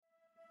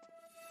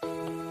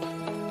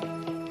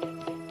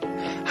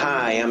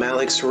Hi, I'm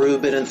Alex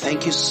Rubin, and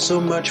thank you so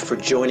much for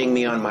joining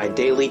me on my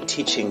daily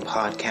teaching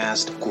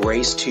podcast,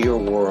 Grace to Your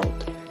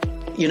World.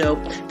 You know,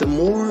 the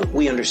more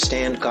we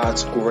understand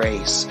God's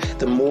grace,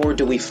 the more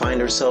do we find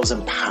ourselves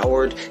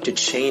empowered to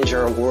change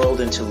our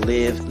world and to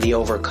live the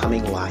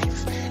overcoming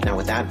life. Now,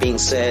 with that being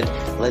said,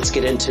 let's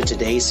get into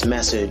today's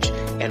message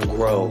and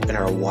grow in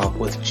our walk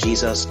with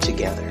Jesus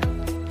together.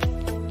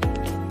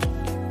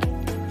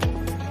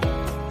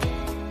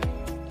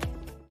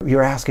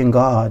 You're asking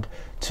God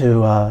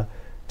to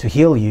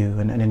heal you,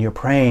 and you're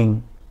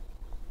praying,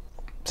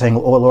 saying,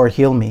 "Oh Lord,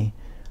 heal me,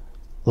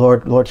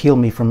 Lord, heal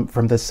me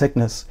from this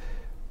sickness."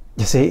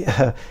 You see,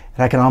 and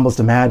I can almost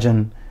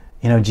imagine,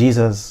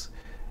 Jesus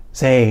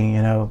saying,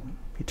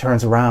 he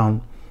turns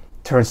around,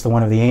 turns to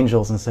one of the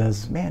angels and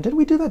says, "Man, didn't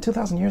we do that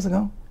 2,000 years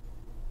ago?"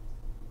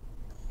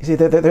 You see,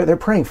 they're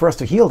praying for us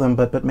to heal them,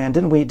 but man,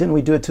 didn't we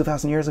do it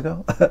 2,000 years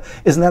ago?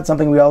 Isn't that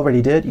something we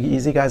already did? You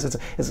see, guys,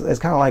 it's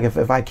kind of like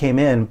if I came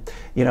in,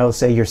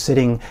 say you're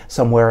sitting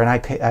somewhere and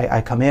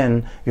I come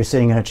in, you're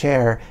sitting in a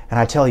chair, and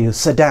I tell you,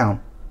 sit down.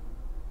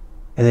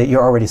 And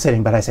you're already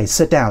sitting, but I say,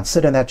 sit down,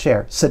 sit in that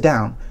chair, sit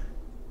down.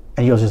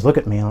 And you'll just look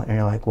at me and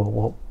you're like,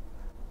 well,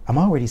 I'm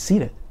already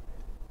seated.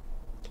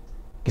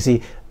 You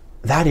see,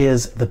 that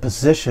is the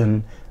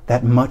position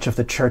that much of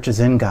the church is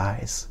in,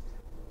 guys.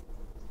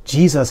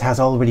 Jesus has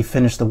already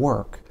finished the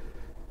work.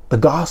 The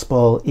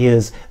gospel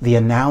is the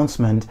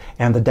announcement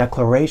and the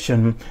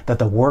declaration that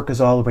the work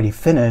is already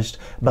finished,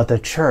 but the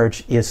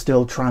church is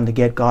still trying to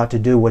get God to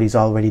do what he's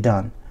already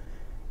done.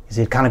 You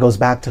see, it kind of goes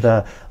back to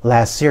the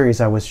last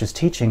series I was just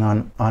teaching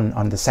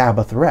on the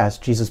Sabbath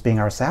rest, Jesus being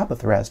our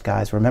Sabbath rest,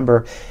 guys.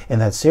 Remember in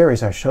that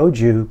series I showed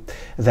you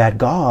that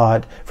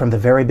God, from the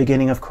very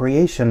beginning of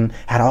creation,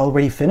 had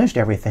already finished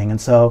everything. And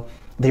so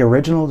the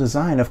original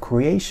design of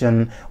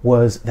creation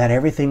was that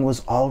everything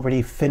was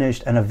already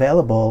finished and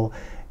available,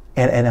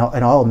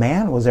 and all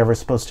man was ever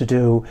supposed to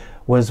do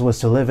was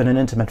to live in an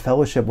intimate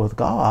fellowship with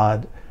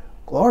God.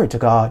 Glory to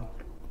God.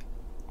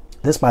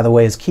 This, by the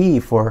way, is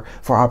key for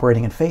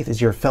operating in faith,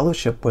 is your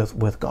fellowship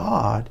with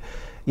God.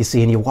 You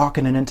see, and you walk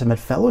in an intimate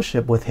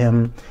fellowship with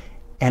him,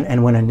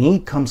 and when a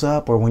need comes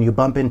up or when you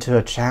bump into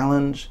a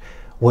challenge,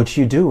 what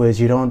you do is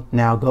you don't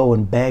now go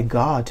and beg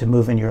God to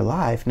move in your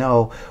life.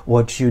 No,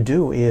 what you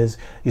do is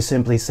you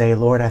simply say,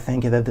 "Lord, I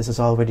thank you that this is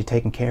already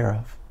taken care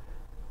of.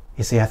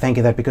 You see, I thank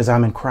you that because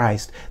I'm in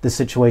Christ, this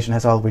situation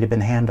has already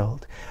been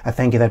handled. I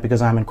thank you that because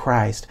I'm in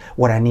Christ,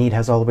 what I need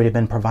has already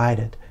been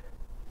provided."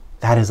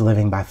 That is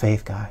living by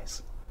faith,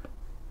 guys.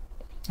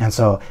 And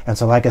so,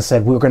 like I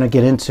said, we're going to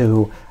get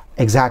into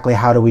exactly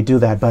how do we do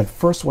that. But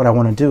first, what I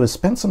want to do is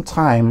spend some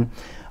time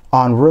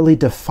on really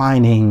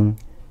defining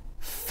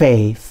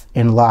faith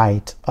in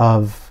light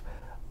of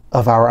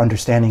our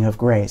understanding of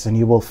grace. And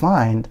you will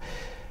find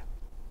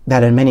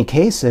that in many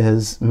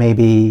cases,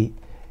 maybe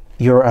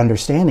your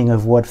understanding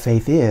of what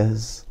faith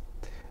is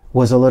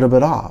was a little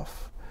bit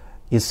off.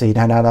 You see,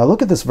 now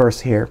look at this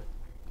verse here.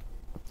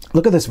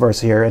 Look at this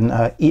verse here in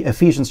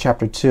Ephesians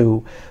chapter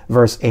 2,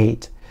 verse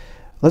 8.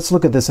 Let's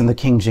look at this in the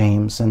King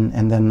James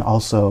and then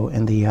also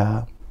in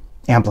the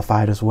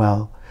Amplified as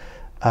well.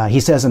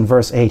 He says in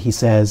verse 8, he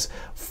says,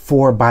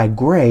 "For by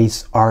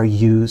grace are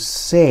you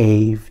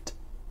saved."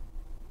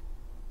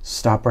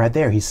 Stop right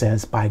there. He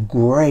says, by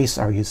grace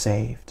are you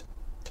saved.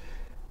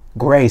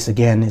 Grace,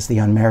 again, is the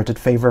unmerited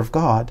favor of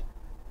God.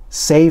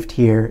 Saved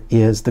here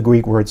is the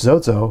Greek word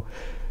zozo.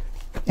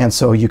 And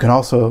so you can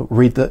also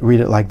read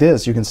it like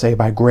this. You can say,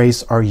 by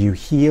grace are you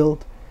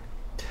healed.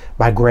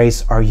 By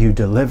grace are you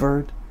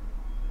delivered.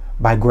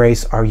 By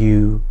grace are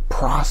you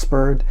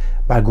prospered.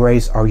 By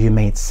grace are you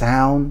made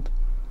sound.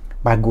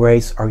 By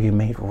grace are you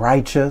made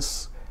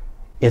righteous.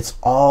 It's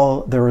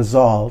all the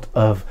result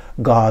of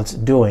God's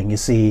doing. You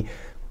see,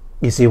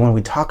 when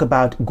we talk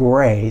about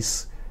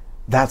grace,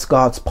 that's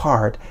God's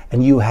part,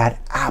 and you had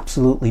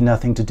absolutely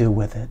nothing to do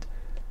with it.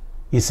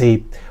 You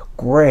see,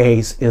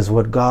 grace is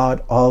what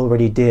God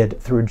already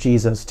did through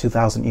Jesus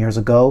 2,000 years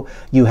ago.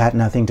 You had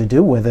nothing to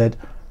do with it.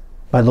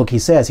 But look, he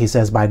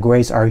says, by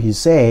grace are you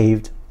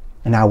saved.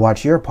 And now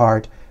watch your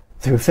part,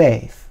 through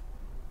faith.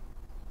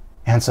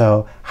 And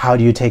so, how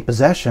do you take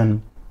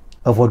possession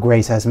of what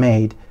grace has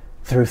made?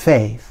 Through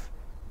faith.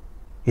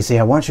 You see,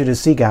 I want you to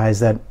see, guys,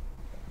 that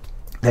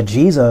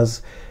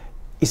Jesus,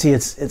 you see,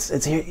 it's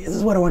here. This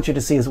is what I want you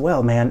to see as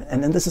well, man.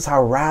 And this is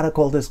how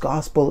radical this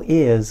gospel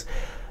is.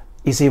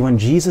 You see, when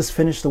Jesus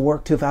finished the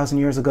work 2,000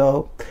 years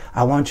ago,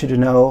 I want you to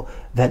know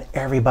that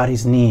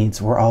everybody's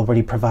needs were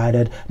already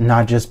provided,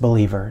 not just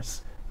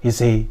believers. You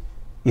see,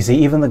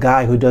 even the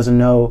guy who doesn't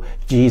know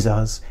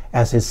Jesus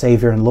as his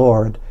Savior and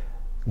Lord,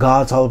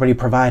 God's already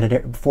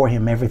provided for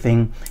him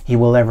everything he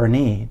will ever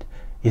need.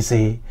 You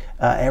see,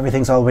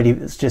 everything's already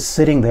just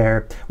sitting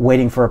there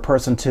waiting for a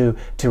person to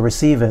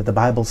receive it. The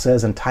Bible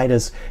says in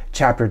Titus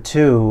chapter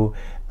 2,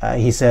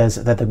 he says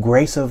that the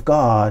grace of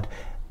God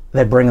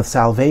that bringeth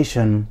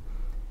salvation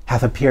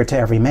hath appeared to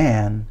every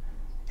man.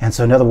 And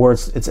so in other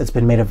words, it's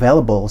been made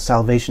available.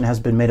 Salvation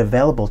has been made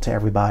available to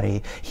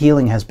everybody.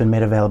 Healing has been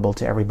made available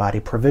to everybody.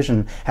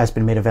 Provision has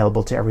been made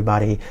available to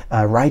everybody.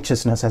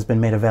 Righteousness has been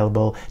made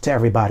available to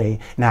everybody.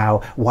 Now,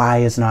 why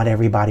is not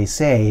everybody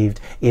saved?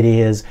 It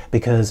is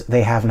because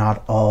they have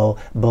not all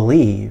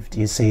believed,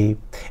 you see.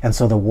 And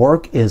so the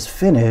work is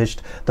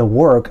finished. The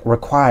work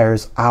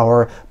requires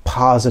our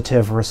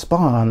positive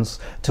response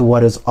to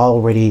what is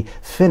already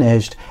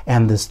finished.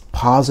 And this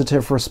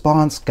positive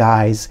response,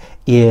 guys,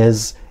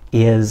 is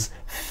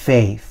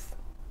faith.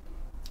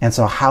 And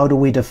so how do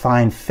we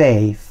define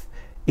faith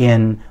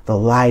in the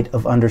light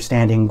of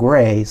understanding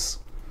grace?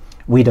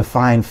 We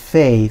define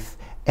faith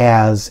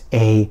as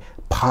a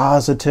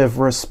positive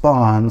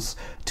response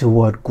to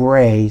what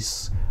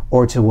grace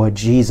or to what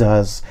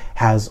Jesus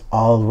has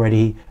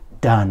already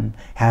done,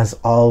 has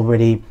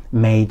already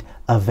made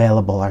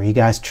available. Are you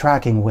guys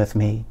tracking with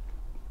me?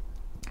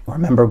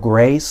 Remember,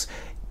 grace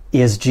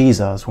is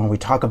Jesus. When we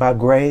talk about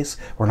grace,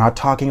 we're not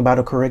talking about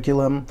a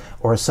curriculum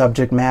or a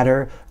subject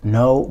matter.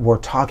 No, we're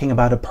talking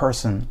about a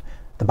person.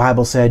 The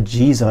Bible said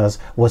Jesus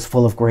was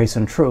full of grace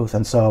and truth.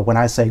 And so when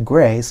I say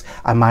grace,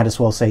 I might as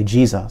well say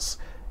Jesus.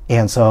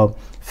 And so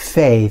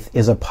faith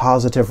is a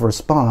positive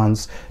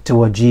response to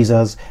what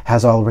Jesus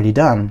has already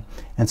done.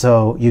 And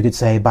so you could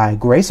say, by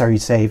grace are you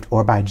saved,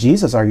 or by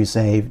Jesus are you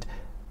saved,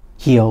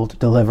 healed,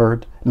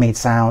 delivered, made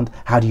sound.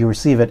 How do you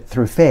receive it?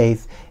 Through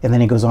faith. And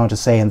then he goes on to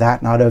say, and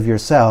that not of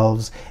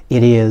yourselves,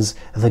 it is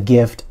the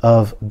gift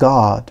of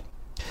God.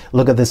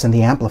 Look at this in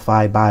the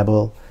Amplified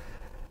Bible.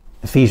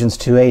 Ephesians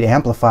 2:8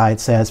 Amplified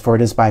says, for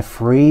it is by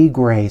free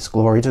grace,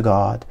 glory to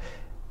God,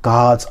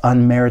 God's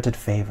unmerited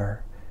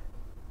favor.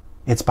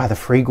 It's by the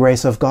free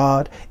grace of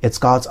God. It's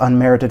God's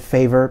unmerited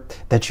favor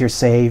that you're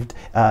saved.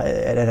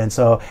 And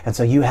so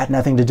you had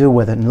nothing to do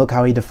with it. And look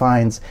how he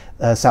defines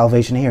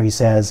salvation here. He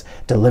says,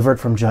 delivered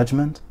from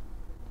judgment.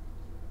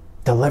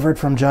 Delivered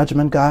from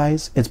judgment,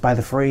 guys. It's by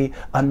the free,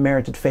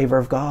 unmerited favor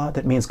of God.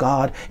 That means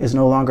God is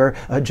no longer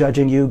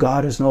judging you.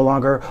 God is no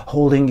longer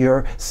holding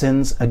your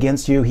sins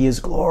against you. He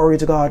is, glory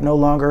to God, no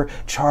longer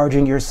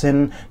charging your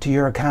sin to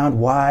your account.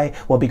 Why?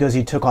 Well, because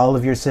he took all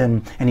of your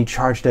sin and he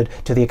charged it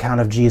to the account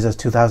of Jesus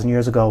 2,000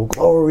 years ago.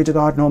 Glory to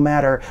God, no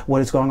matter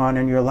what is going on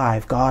in your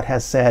life. God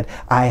has said,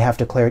 I have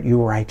declared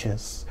you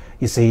righteous.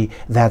 You see,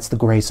 that's the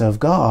grace of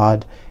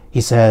God.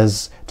 He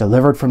says,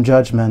 delivered from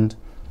judgment,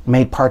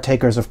 made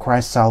partakers of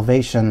Christ's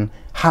salvation.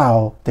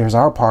 How? There's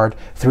our part,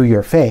 through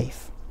your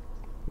faith.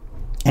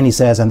 And he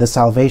says, and this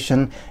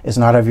salvation is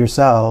not of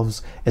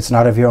yourselves, it's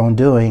not of your own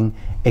doing,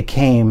 it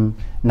came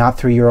not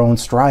through your own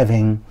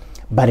striving,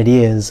 but it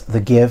is the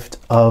gift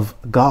of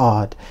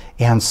God.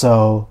 And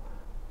so,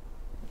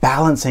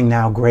 balancing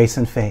now grace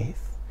and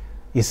faith.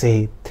 You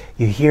see,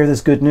 you hear this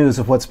good news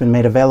of what's been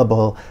made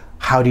available.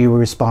 How do you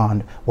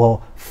respond?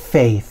 Well,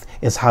 faith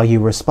is how you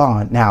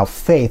respond. Now,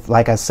 faith,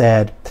 like I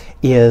said,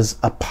 is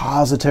a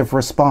positive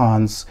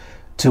response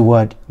to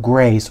what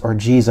grace or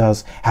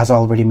Jesus has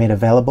already made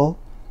available.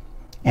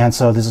 And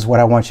so this is what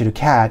I want you to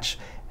catch.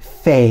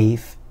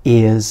 Faith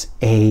is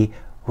a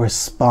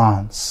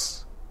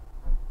response.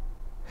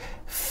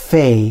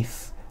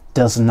 Faith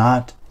does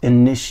not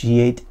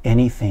initiate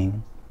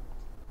anything.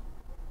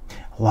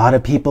 A lot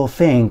of people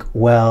think,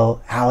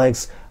 well,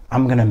 Alex,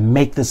 I'm going to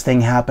make this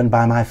thing happen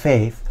by my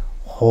faith.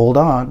 Hold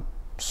on.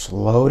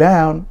 Slow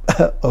down.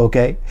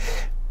 Okay.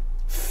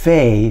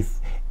 Faith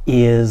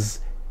is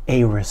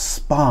a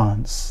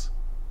response.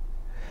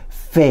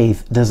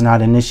 Faith does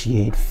not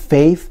initiate.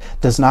 Faith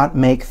does not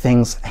make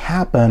things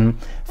happen.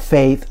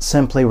 Faith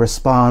simply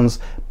responds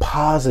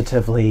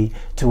positively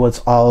to what's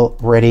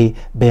already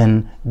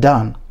been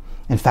done.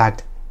 In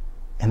fact,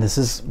 and this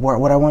is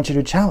what I want you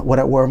to challenge,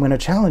 where I'm going to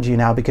challenge you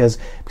now, because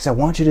I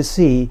want you to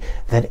see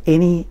that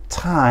any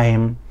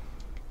time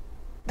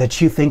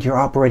that you think you're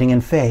operating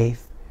in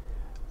faith,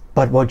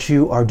 but what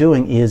you are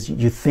doing is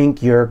you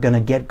think you're going to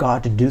get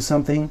God to do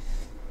something,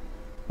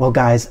 well,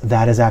 guys,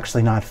 that is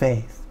actually not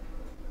faith.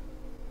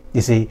 You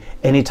see,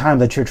 any time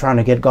that you're trying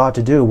to get God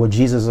to do what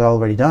Jesus has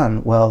already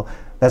done, well,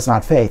 that's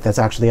not faith. That's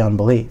actually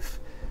unbelief.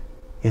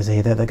 You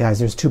see, that guys,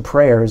 there's two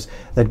prayers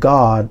that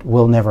God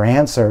will never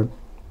answer.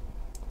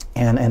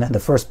 And the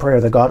first prayer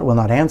that God will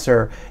not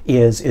answer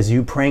is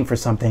you praying for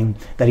something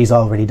that he's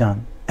already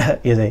done.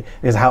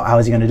 Is how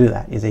is he going to do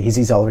that?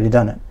 He's already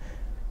done it.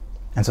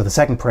 And so the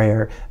second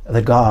prayer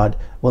that God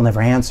will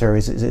never answer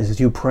is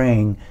you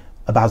praying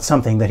about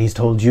something that he's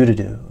told you to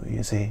do.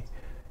 You see,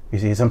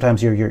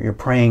 sometimes you're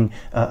praying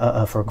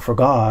for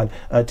God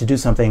to do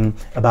something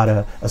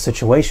about a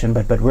situation,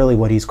 but really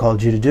what he's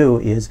called you to do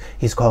is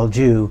he's called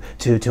you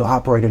to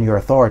operate in your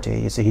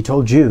authority. You see, he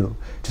told you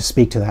to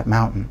speak to that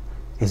mountain.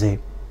 You see.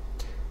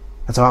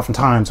 And so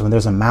oftentimes when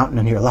there's a mountain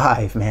in your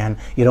life, man,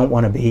 you don't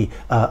want to be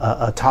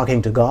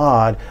talking to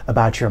God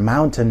about your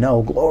mountain.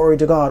 No, glory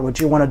to God. What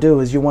you want to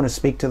do is you want to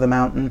speak to the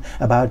mountain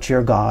about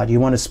your God. You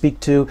want to speak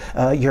to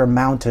your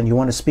mountain. You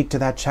want to speak to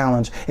that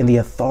challenge in the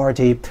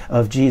authority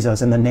of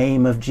Jesus, in the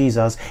name of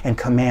Jesus, and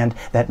command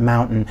that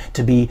mountain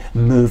to be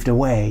moved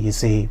away, you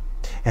see.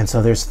 And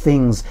so there's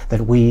things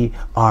that we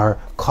are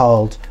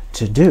called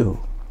to do.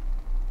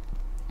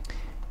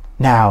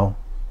 Now,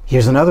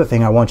 here's another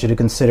thing I want you to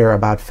consider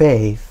about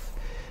faith.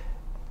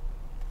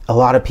 A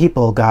lot of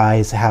people,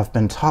 guys, have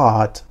been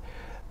taught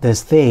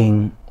this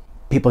thing.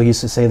 People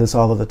used to say this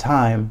all of the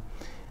time.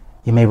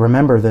 You may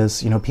remember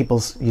this. People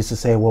used to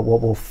say,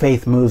 well,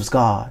 faith moves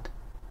God.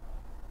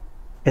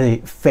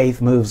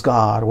 Faith moves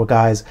God. Well,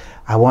 guys,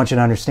 I want you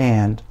to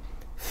understand,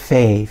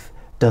 faith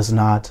does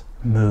not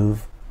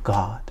move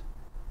God.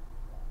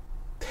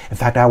 In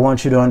fact, I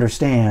want you to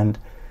understand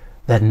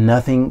that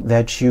nothing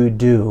that you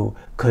do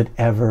could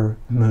ever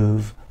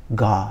move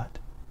God.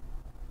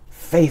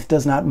 Faith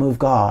does not move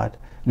God.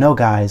 No,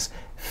 guys,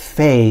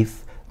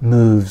 faith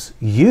moves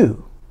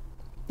you.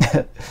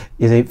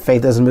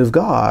 Faith doesn't move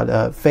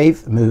God.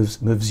 Faith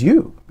moves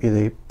you.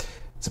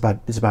 It's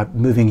about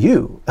moving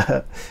you.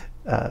 If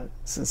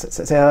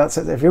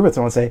you're with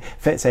someone, say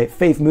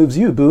faith moves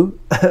you, boo.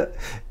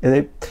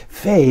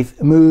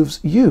 Faith moves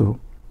you.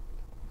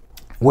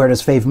 Where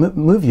does faith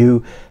move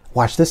you?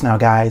 Watch this now,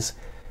 guys.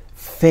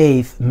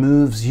 Faith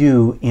moves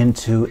you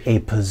into a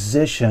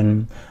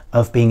position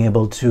of being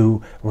able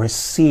to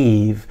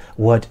receive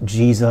what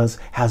Jesus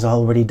has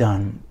already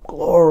done.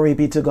 Glory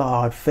be to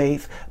God.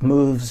 Faith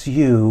moves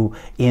you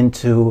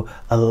into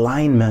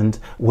alignment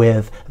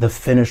with the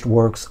finished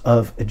works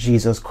of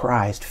Jesus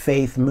Christ.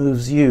 Faith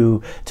moves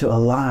you to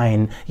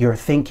align your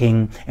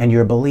thinking and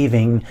your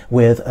believing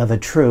with the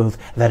truth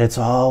that it's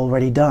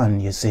already done,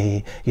 you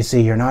see.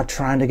 You're not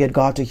trying to get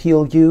God to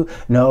heal you.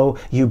 No,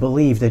 you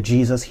believe that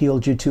Jesus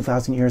healed you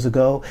 2,000 years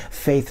ago.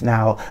 Faith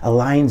now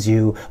aligns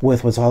you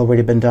with what's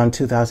already been done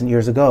 2,000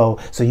 years ago,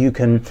 so you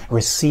can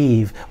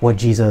receive what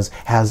Jesus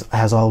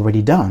has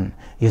already done.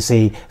 You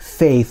see,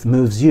 faith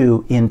moves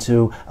you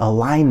into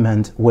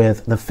alignment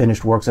with the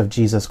finished works of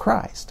Jesus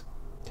Christ.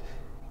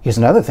 Here's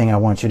another thing I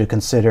want you to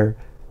consider.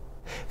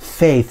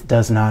 Faith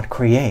does not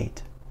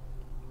create.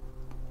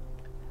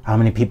 How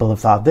many people have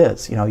thought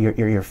this?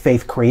 Your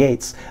faith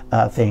creates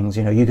things.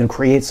 You can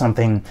create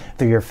something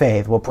through your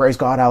faith. Well, praise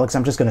God, Alex,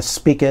 I'm just going to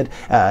speak it.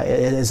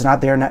 It's not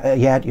there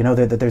yet.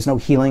 That there's no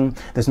healing.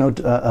 There's no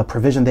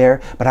provision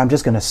there. But I'm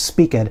just going to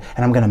speak it,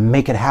 and I'm going to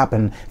make it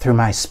happen through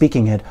my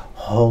speaking it.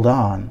 Hold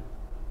on.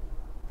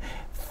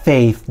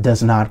 Faith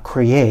does not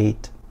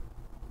create.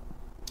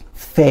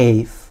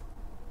 Faith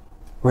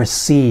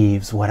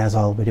receives what has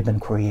already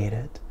been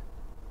created.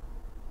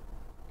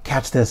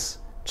 Catch this,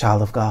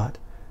 child of God.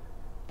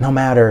 No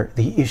matter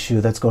the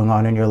issue that's going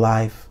on in your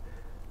life,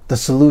 the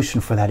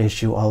solution for that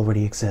issue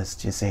already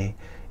exists, you see.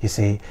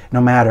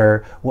 No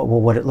matter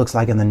what it looks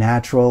like in the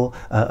natural,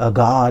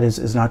 God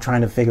is not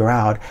trying to figure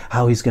out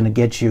how he's going to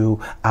get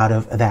you out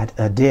of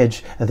that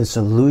ditch. The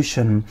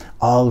solution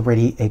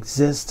already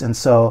exists. And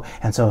so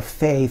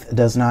faith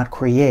does not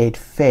create.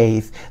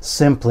 Faith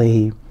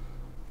simply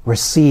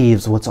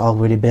receives what's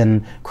already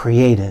been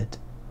created.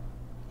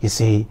 You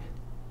see,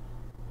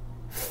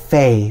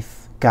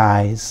 faith,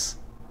 guys,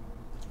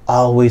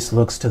 always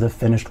looks to the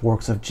finished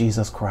works of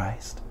Jesus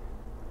Christ.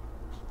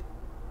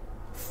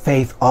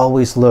 Faith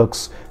always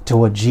looks to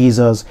what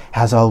Jesus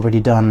has already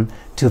done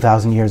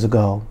 2,000 years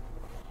ago.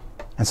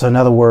 And so in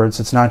other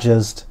words, it's not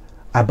just,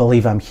 I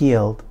believe I'm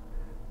healed.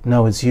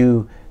 No, it's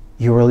you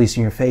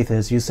releasing your faith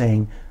is you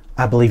saying,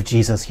 I believe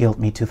Jesus healed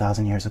me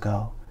 2,000 years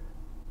ago.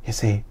 You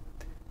see,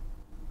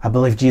 I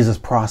believe Jesus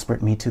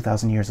prospered me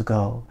 2,000 years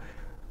ago.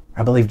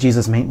 I believe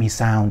Jesus made me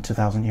sound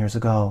 2,000 years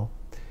ago.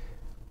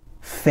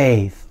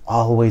 Faith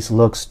always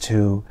looks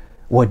to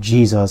what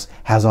Jesus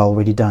has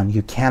already done.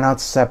 You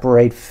cannot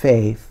separate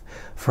faith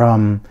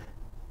from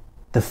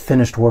the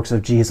finished works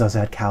of Jesus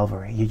at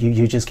Calvary.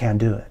 You just can't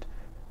do it.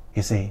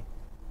 You see.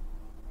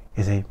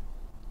 And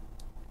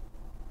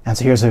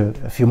so here's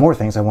a few more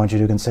things I want you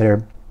to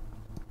consider.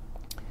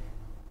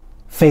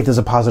 Faith is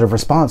a positive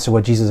response to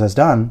what Jesus has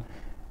done.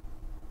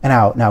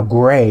 And now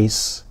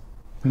grace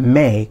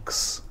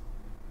makes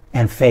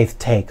and faith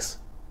takes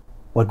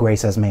what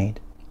grace has made.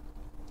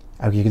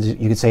 You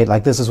could say it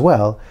like this as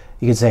well.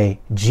 You could say,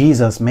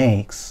 Jesus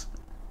makes,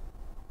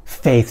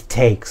 faith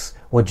takes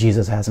what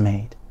Jesus has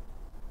made.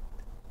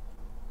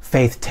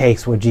 Faith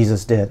takes what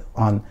Jesus did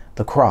on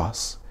the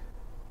cross.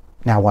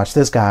 Now watch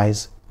this,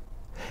 guys.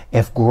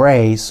 If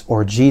grace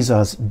or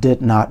Jesus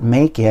did not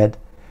make it,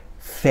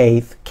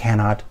 faith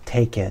cannot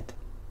take it.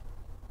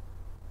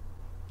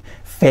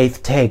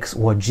 Faith takes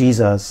what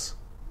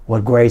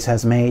grace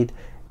has made.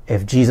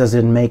 If Jesus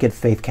didn't make it,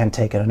 faith can't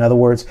take it. In other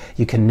words,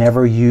 you can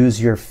never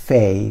use your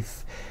faith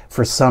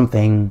for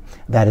something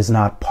that is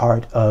not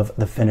part of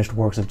the finished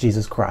works of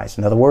Jesus Christ.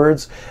 In other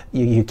words,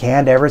 you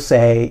can't ever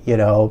say,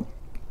 oh,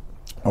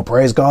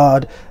 praise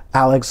God,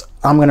 Alex,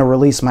 I'm going to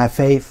release my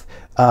faith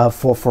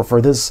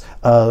for this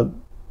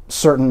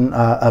certain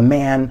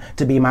man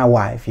to be my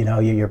wife.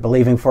 You're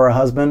believing for a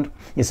husband.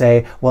 You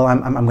say, well,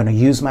 I'm going to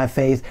use my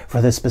faith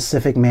for this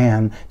specific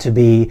man to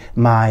be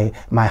my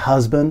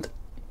husband.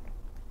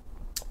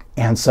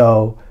 And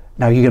so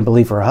now you can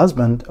believe for a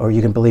husband or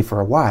you can believe for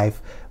a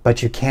wife,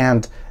 but you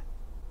can't.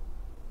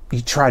 You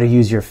try to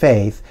use your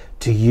faith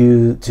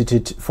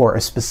for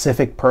a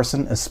specific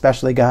person,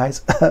 especially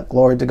guys.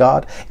 Glory to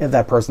God, if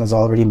that person is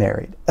already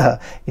married.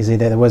 You see,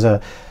 there was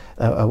a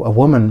a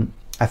woman,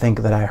 I think,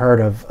 that I heard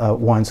of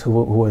once who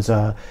was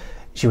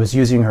she was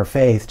using her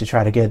faith to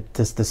try to get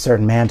this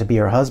certain man to be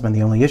her husband.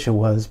 The only issue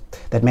was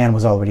that man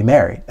was already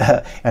married.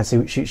 And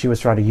so she was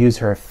trying to use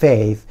her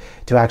faith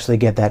to actually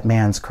get that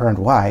man's current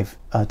wife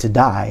to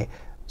die,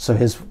 so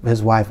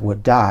his wife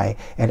would die,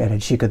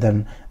 and she could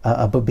then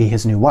be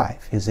his new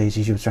wife.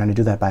 She was trying to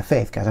do that by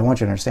faith. Guys, I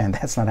want you to understand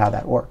that's not how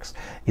that works.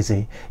 You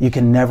see, you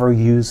can never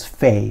use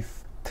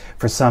faith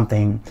for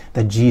something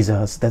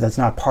that's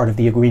not part of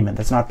the agreement,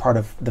 that's not part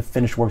of the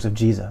finished works of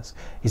Jesus.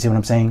 You see what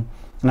I'm saying?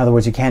 In other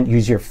words, you can't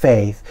use your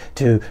faith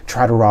to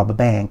try to rob a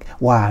bank.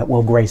 Why?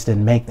 Well, grace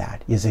didn't make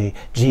that. You see,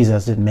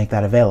 Jesus didn't make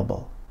that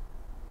available.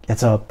 And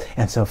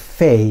so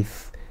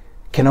faith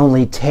can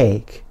only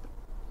take,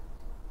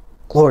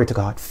 glory to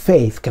God,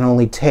 faith can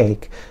only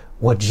take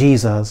what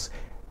Jesus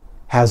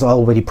has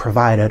already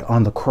provided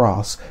on the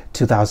cross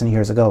 2,000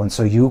 years ago. And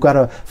so you got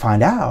to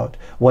find out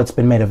what's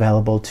been made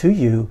available to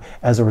you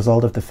as a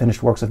result of the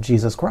finished works of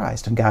Jesus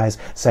Christ. And guys,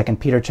 2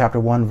 Peter chapter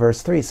 1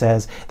 verse 3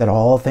 says that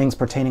all things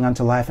pertaining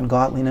unto life and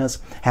godliness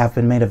have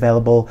been made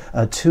available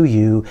to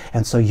you.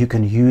 And so you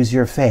can use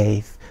your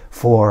faith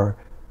for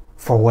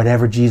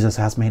whatever Jesus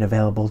has made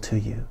available to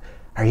you.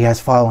 Are you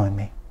guys following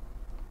me?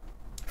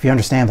 If you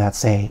understand that,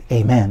 say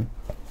amen.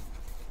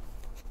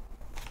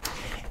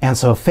 And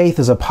so faith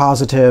is a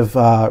positive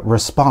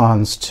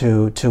response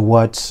to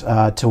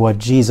what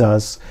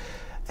Jesus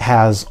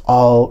has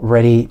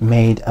already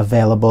made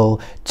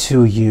available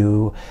to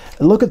you.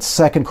 Look at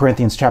 2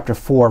 Corinthians chapter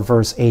 4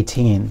 verse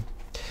 18.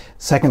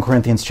 2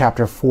 Corinthians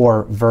chapter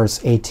 4 verse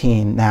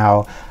 18.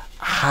 Now,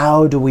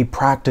 how do we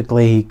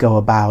practically go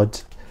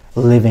about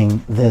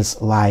living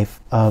this life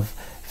of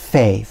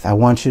faith? I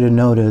want you to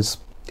notice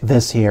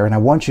this here, and I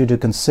want you to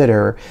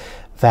consider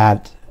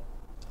that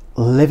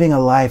living a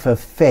life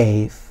of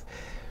faith,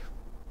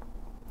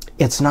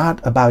 it's not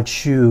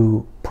about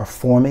you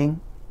performing.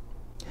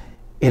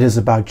 It is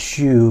about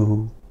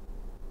you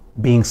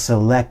being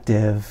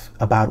selective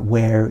about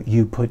where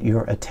you put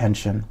your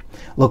attention.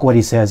 Look what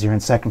he says here in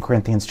 2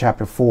 Corinthians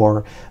chapter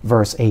 4,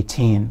 verse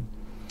 18.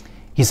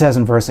 He says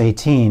in verse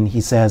 18,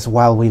 he says,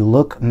 while we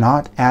look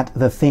not at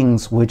the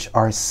things which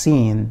are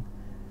seen,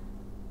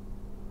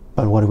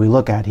 but what do we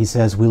look at? He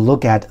says, we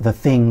look at the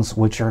things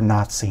which are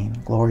not seen.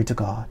 Glory to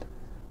God.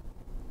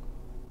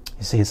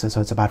 You see, so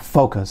it's about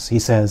focus. He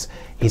says,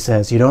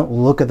 you don't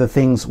look at the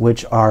things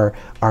which are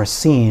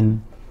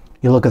seen.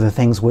 You look at the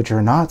things which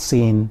are not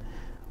seen.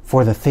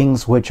 For the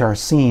things which are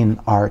seen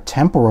are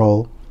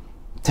temporal.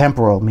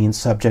 Temporal means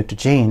subject to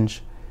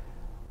change.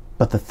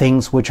 But the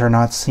things which are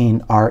not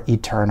seen are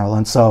eternal.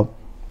 And so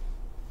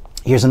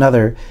here's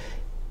another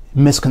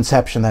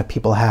misconception that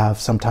people have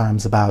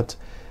sometimes about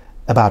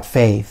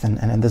faith.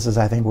 And this is,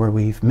 I think, where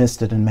we've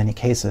missed it in many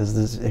cases,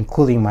 this,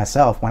 including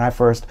myself. When I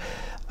first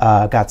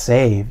got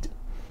saved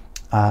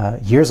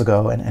years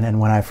ago, and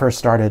when I first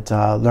started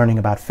learning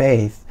about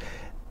faith,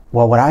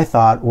 well, what I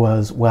thought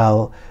was,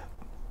 well,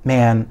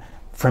 man,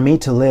 for me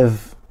to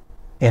live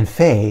in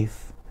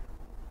faith,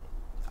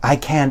 I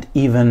can't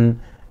even,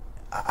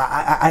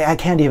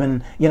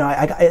 you know,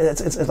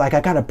 it's like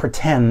I gotta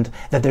pretend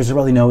that there's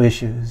really no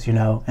issues, you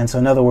know. And so,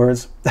 in other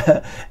words,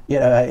 you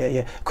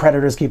know,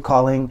 creditors keep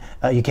calling,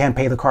 you can't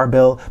pay the car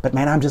bill, but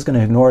man, I'm just going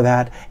to ignore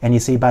that. And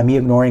you see, by me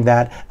ignoring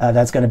that,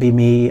 that's going to be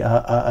me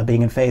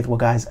being in faith. Well,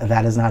 guys,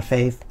 that is not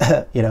faith.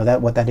 You know,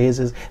 what that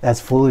is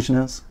that's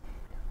foolishness.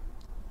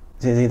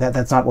 See,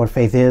 that's not what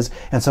faith is.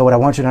 And so, what I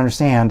want you to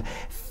understand,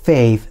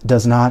 faith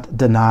does not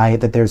deny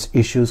that there's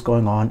issues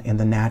going on in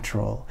the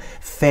natural.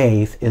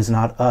 Faith is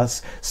not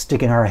us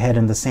sticking our head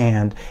in the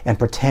sand and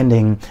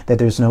pretending that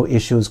there's no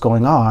issues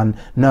going on.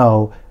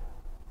 No,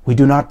 we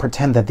do not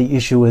pretend that the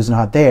issue is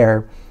not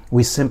there.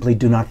 We simply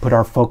do not put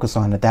our focus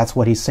on it. That's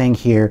what he's saying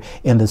here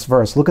in this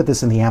verse. Look at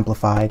this in the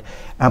Amplified.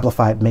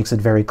 Amplified makes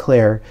it very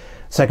clear.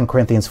 2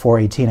 Corinthians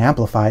 4:18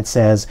 Amplified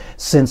says,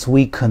 since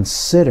we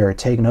consider,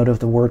 take note of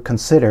the word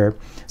consider,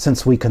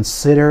 since we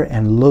consider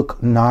and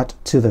look not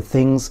to the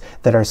things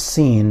that are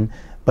seen,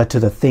 but to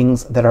the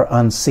things that are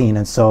unseen.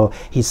 And so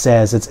he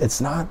says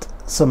it's not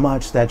so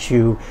much that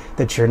you're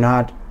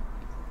ignoring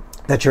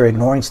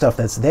stuff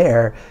that's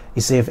there.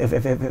 You see, if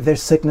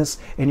there's sickness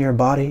in your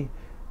body,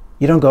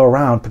 you don't go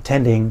around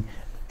pretending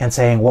and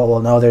saying, well,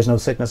 no, there's no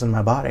sickness in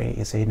my body.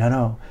 You say,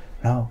 no.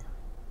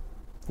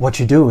 What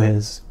you do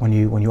is, when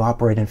you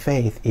operate in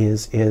faith,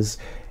 is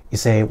you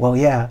say, well,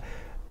 yeah,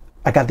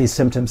 I got these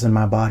symptoms in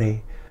my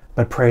body,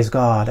 but praise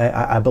God,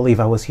 I believe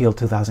I was healed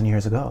 2,000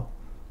 years ago.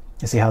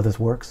 You see how this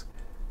works?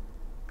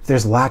 If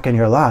there's lack in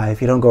your life,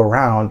 you don't go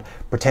around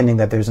pretending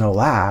that there's no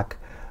lack.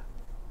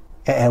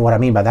 And what I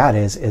mean by that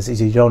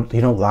is you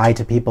don't lie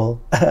to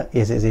people.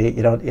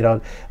 You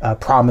don't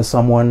promise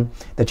someone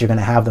that you're going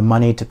to have the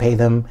money to pay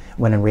them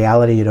when in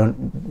reality you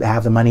don't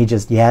have the money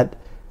just yet.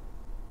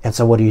 And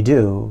so what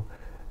do?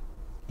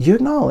 You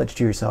acknowledge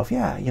to yourself,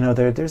 yeah, you know,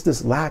 there's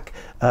this lack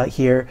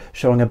here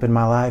showing up in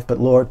my life, but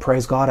Lord,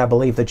 praise God, I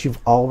believe that you've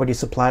already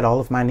supplied all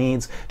of my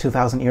needs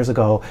 2,000 years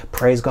ago.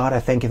 Praise God, I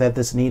thank you that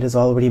this need is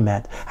already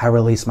met. I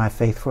release my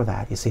faith for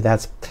that. You see,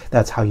 that's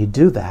how you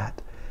do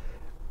that.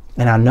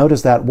 And now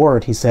notice that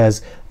word, he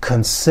says,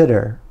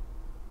 consider.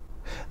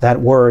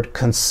 That word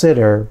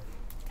consider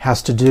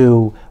has to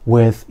do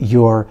with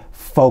your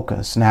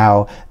focus.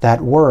 Now,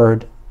 that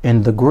word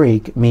in the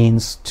Greek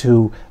means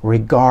to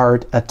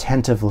regard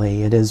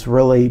attentively. It is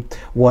really,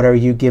 what are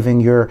you giving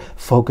your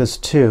focus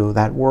to?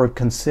 That word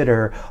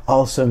consider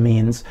also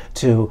means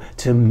to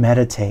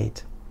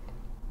meditate.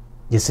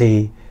 You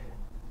see,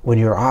 when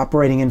you're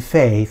operating in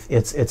faith,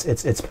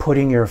 it's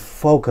putting your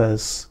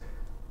focus,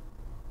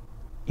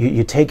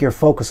 you take your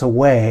focus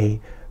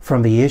away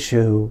from the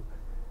issue.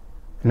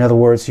 In other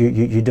words,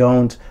 you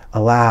don't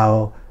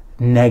allow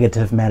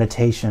negative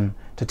meditation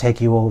to take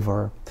you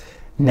over.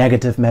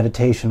 Negative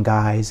meditation,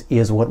 guys,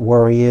 is what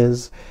worry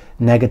is.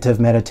 Negative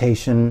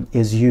meditation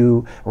is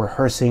you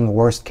rehearsing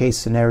worst case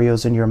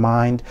scenarios in your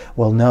mind.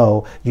 Well,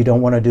 no, you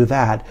don't want to do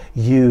that.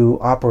 You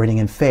operating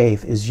in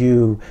faith is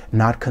you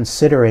not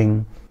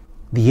considering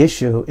the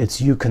issue. It's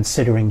you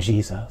considering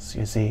Jesus,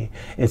 you see.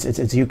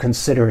 It's you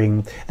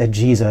considering that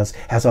Jesus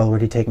has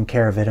already taken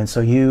care of it. And so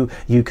you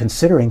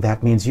considering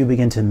that means you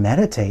begin to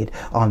meditate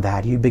on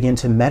that. You begin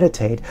to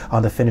meditate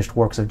on the finished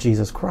works of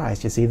Jesus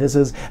Christ. You see, this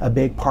is a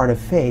big part of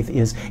faith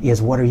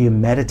is what are you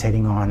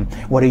meditating on?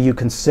 What are you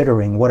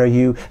considering? What are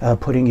you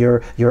putting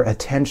your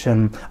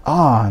attention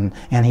on?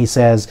 And he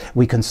says,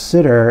 we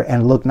consider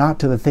and look not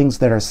to the things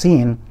that are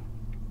seen,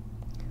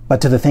 but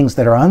to the things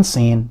that are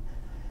unseen.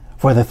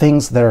 For the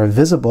things that are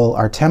visible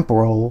are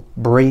temporal,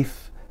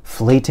 brief,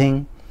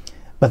 fleeting,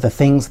 but the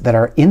things that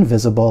are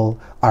invisible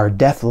are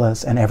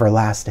deathless and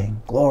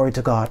everlasting. Glory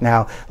to God.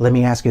 Now, let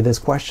me ask you this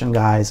question,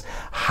 guys.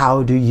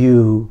 How do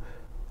you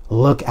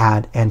look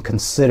at and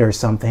consider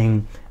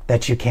something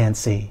that you can't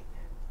see?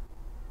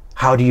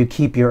 How do you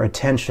keep your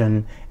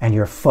attention and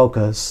your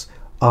focus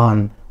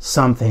on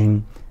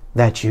something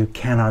that you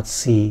cannot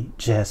see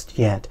just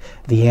yet?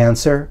 The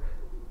answer,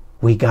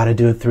 we got to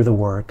do it through the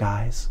Word,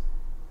 guys.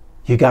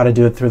 You got to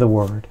do it through the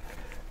Word.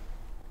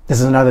 This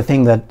is another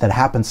thing that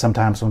happens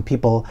sometimes when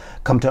people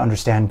come to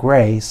understand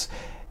grace.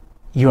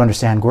 You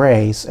understand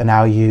grace, and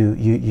now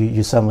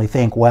you suddenly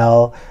think,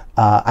 well,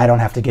 I don't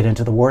have to get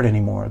into the Word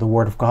anymore. The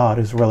Word of God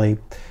is really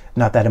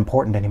not that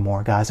important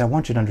anymore. Guys, I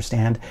want you to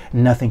understand,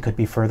 nothing could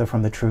be further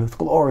from the truth.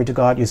 Glory to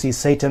God. You see,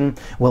 Satan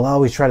will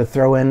always try to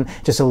throw in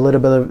just a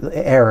little bit of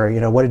error. You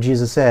know, what did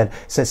Jesus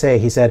say?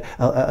 He said,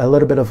 a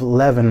little bit of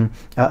leaven,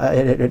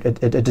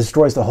 it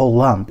destroys the whole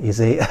lump, you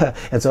see.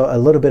 And so a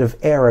little bit of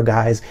error,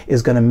 guys,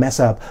 is going to mess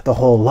up the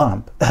whole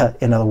lump,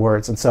 in other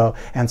words. And so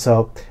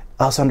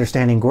us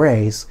understanding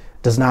grace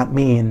does not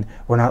mean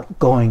we're not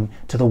going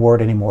to the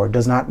Word anymore. It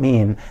does not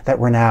mean that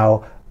we're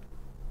now,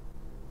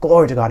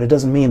 glory to God, it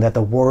doesn't mean that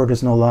the Word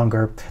is no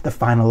longer the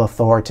final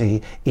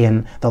authority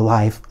in the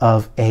life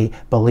of a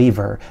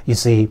believer. You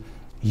see,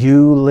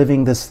 you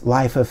living this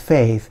life of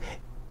faith,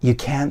 you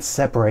can't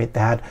separate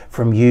that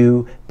from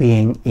you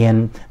being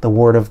in the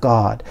Word of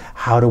God.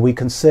 How do we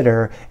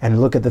consider and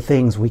look at the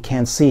things we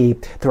can't see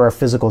through our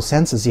physical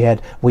senses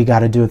yet? We got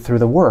to do it through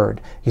the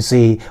Word. You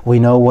see, we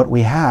know what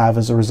we have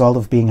as a result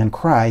of being in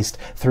Christ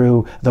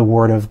through the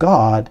Word of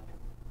God.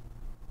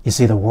 You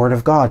see, the Word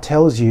of God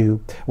tells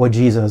you what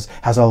Jesus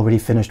has already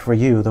finished for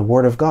you. The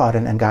Word of God,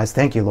 and guys,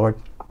 thank you, Lord.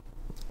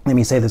 Let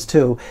me say this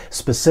too.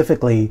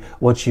 Specifically,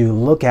 what you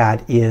look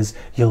at is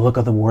you look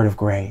at the Word of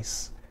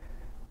grace.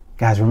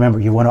 Guys, remember,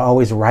 you want to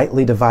always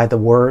rightly divide the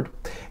Word.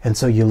 And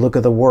so you look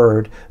at the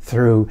Word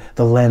through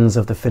the lens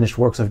of the finished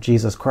works of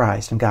Jesus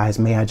Christ. And guys,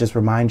 may I just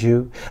remind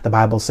you, the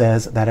Bible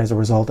says that as a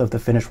result of the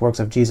finished works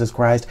of Jesus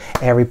Christ,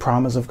 every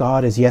promise of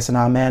God is yes and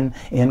amen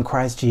in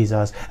Christ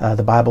Jesus.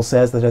 The Bible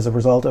says that as a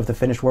result of the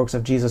finished works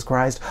of Jesus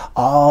Christ,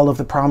 all of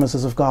the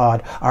promises of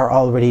God are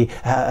already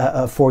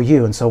for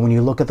you. And so when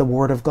you look at the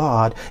Word of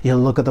God, you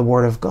look at the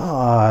Word of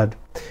God,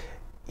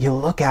 you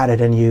look at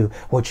it and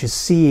what you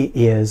see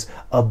is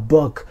a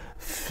book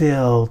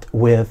filled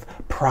with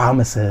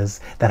promises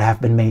that have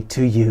been made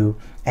to you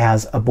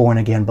as a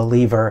born-again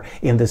believer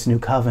in this new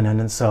covenant.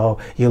 And so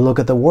you look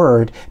at the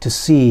Word to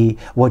see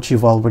what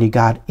you've already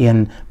got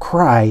in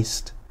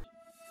Christ.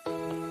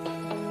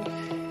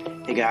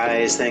 Hey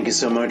guys, thank you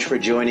so much for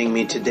joining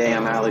me today.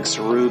 I'm Alex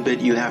Rubit.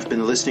 You have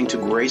been listening to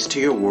Grace to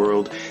Your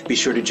World. Be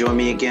sure to join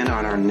me again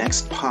on our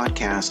next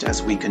podcast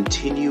as we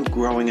continue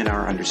growing in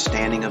our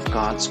understanding of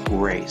God's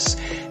grace.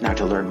 Now,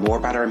 to learn more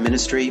about our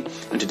ministry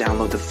and to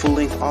download the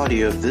full-length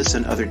audio of this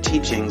and other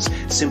teachings,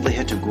 simply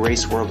head to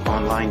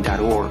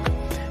graceworldonline.org.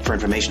 For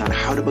information on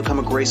how to become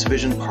a Grace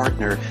Vision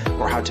partner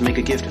or how to make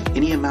a gift of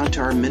any amount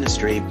to our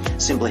ministry,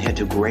 simply head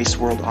to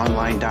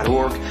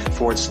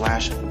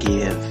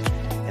graceworldonline.org/give.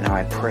 And now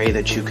I pray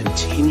that you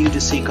continue to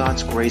see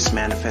God's grace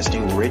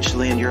manifesting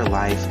richly in your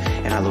life,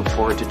 and I look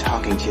forward to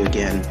talking to you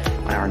again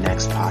on our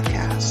next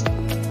podcast.